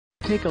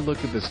Take a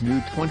look at this new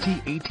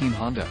 2018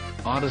 Honda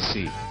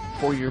Odyssey.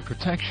 For your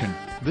protection,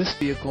 this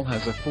vehicle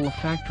has a full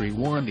factory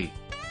warranty.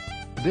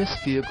 This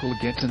vehicle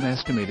gets an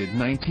estimated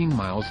 19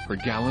 miles per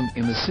gallon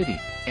in the city,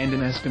 and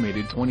an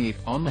estimated 28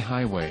 on the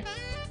highway.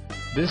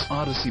 This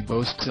Odyssey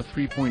boasts a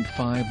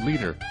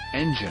 3.5-liter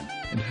engine,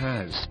 and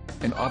has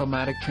an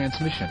automatic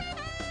transmission.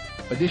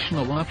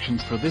 Additional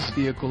options for this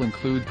vehicle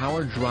include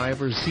power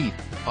driver's seat,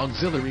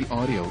 auxiliary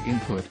audio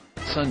input,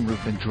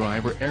 sunroof and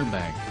driver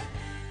airbag.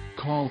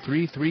 Call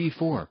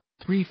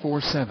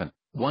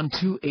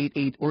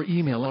 334-347-1288 or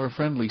email our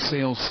friendly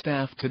sales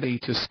staff today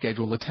to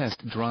schedule a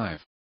test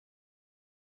drive.